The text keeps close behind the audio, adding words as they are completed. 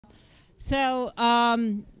So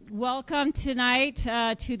welcome tonight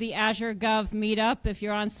to the Azure Gov Meetup. If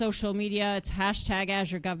you're on social media, it's hashtag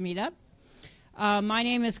Azure Gov Meetup. My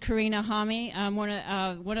name is Karina Homme. I'm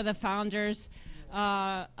one of the founders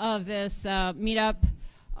of this meetup.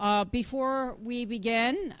 Before we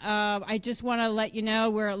begin, I just want to let you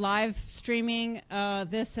know we're live streaming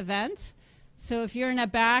this event. So if you're in the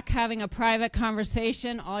back having a private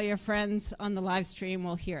conversation, all your friends on the live stream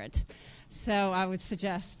will hear it. So I would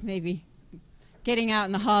suggest maybe getting out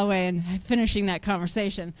in the hallway and finishing that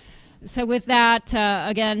conversation. So with that,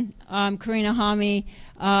 again, I'm Karina Homme,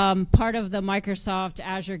 part of the Microsoft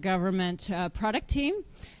Azure Government product team.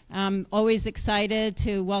 I'm always excited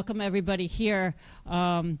to welcome everybody here.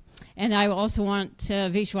 And I also want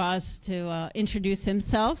Vishwas to introduce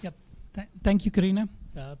himself. Yep. Thank you, Karina.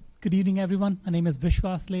 Good evening, everyone. My name is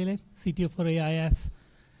Vishwas Lele, CTO for AIS,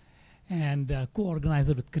 and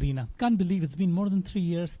co-organizer with Karina. Can't believe it's been more than 3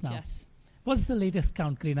 years now. Yes. What's the latest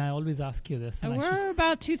count, Karina? I always ask you this. We're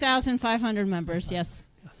about 2,500 members, yes.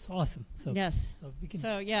 That's awesome. So, yes. So, we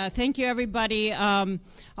can yeah, thank you, everybody. I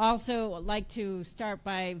also like to start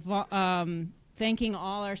by thanking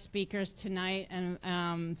all our speakers tonight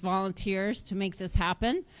and volunteers to make this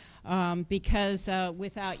happen, because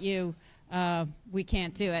without you, we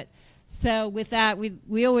can't do it. So with that,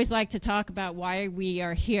 we always like to talk about why we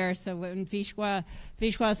are here. So when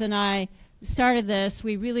Vishwas and I started this,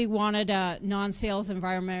 we really wanted a non-sales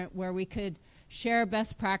environment where we could share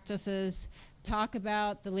best practices, talk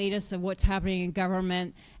about the latest of what's happening in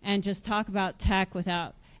government, and just talk about tech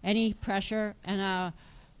without any pressure, and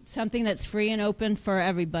something that's free and open for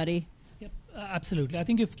everybody. Yep, absolutely. I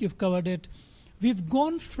think you've covered it. We've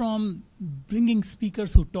gone from bringing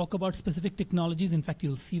speakers who talk about specific technologies. In fact,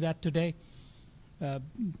 you'll see that today.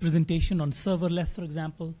 Presentation on serverless, for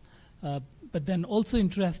example. But then also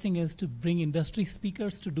interesting is to bring industry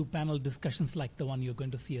speakers to do panel discussions like the one you're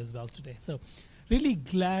going to see as well today. So really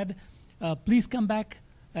glad. Please come back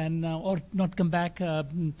and or not come back.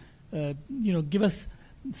 Give us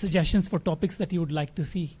suggestions for topics that you would like to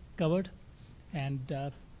see covered.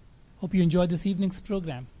 And hope you enjoy this evening's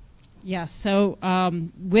program. Yes, so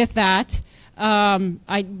with that,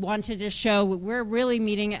 I wanted to show we're really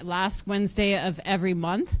meeting at last Wednesday of every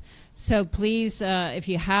month. So please, if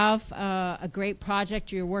you have a great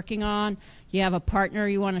project you're working on, you have a partner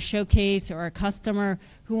you want to showcase or a customer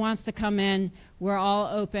who wants to come in, we're all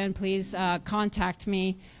open. Please contact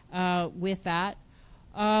me with that.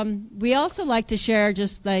 We also like to share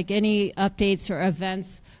just like any updates or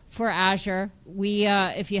events for Azure. We,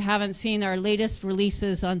 if you haven't seen our latest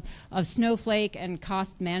releases of Snowflake and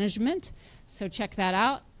cost management, so check that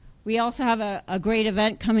out. We also have a great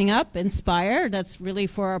event coming up, Inspire, that's really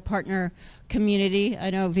for our partner community.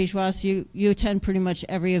 I know, Vishwas, you attend pretty much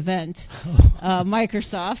every event,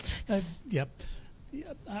 Microsoft. Yep.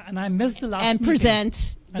 And I missed the last meeting. And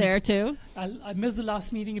present there too. I missed the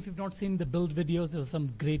last meeting. If you've not seen the build videos, there was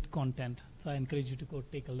some great content. So I encourage you to go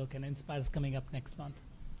take a look. And Inspire is coming up next month.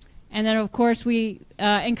 And then, of course, we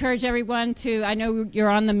encourage everyone to, I know you're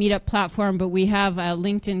on the Meetup platform, but we have a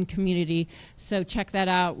LinkedIn community, so check that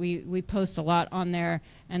out. We post a lot on there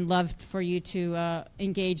and love for you to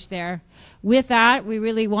engage there. With that, we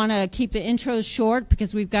really want to keep the intros short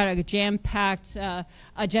because we've got a jam-packed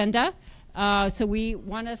agenda. So we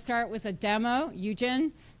want to start with a demo.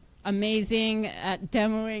 Eugen, amazing at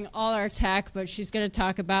demoing all our tech, but she's going to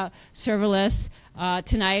talk about serverless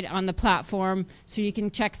tonight on the platform, so you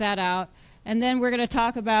can check that out. And then we're going to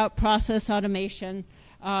talk about process automation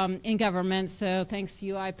in government. So thanks to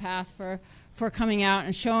UiPath for coming out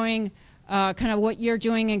and showing kind of what you're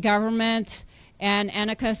doing in government, and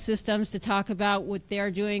Annika Systems to talk about what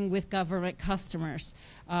they're doing with government customers.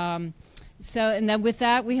 And then with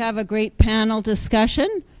that, we have a great panel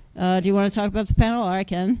discussion. Do you want to talk about the panel, or I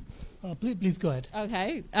can? Please go ahead.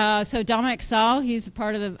 Okay. So Dominic Saul, he's a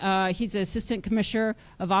part of the, he's the Assistant Commissioner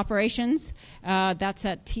of Operations. That's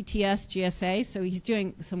at TTS GSA. So he's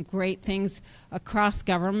doing some great things across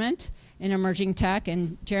government in emerging tech.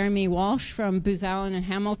 And Jeremy Walsh from Booz Allen and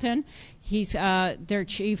Hamilton, he's their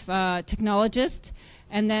Chief Technologist.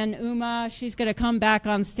 And then Uma, she's going to come back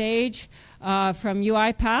on stage from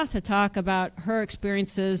UiPath to talk about her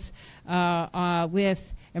experiences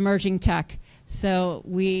with emerging tech. So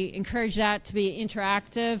we encourage that to be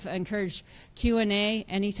interactive, encourage Q&A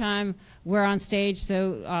anytime we're on stage.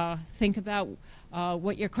 So think about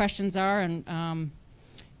what your questions are and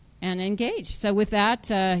engage. So with that,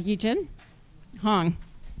 Yijin Hong,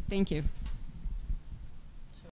 thank you.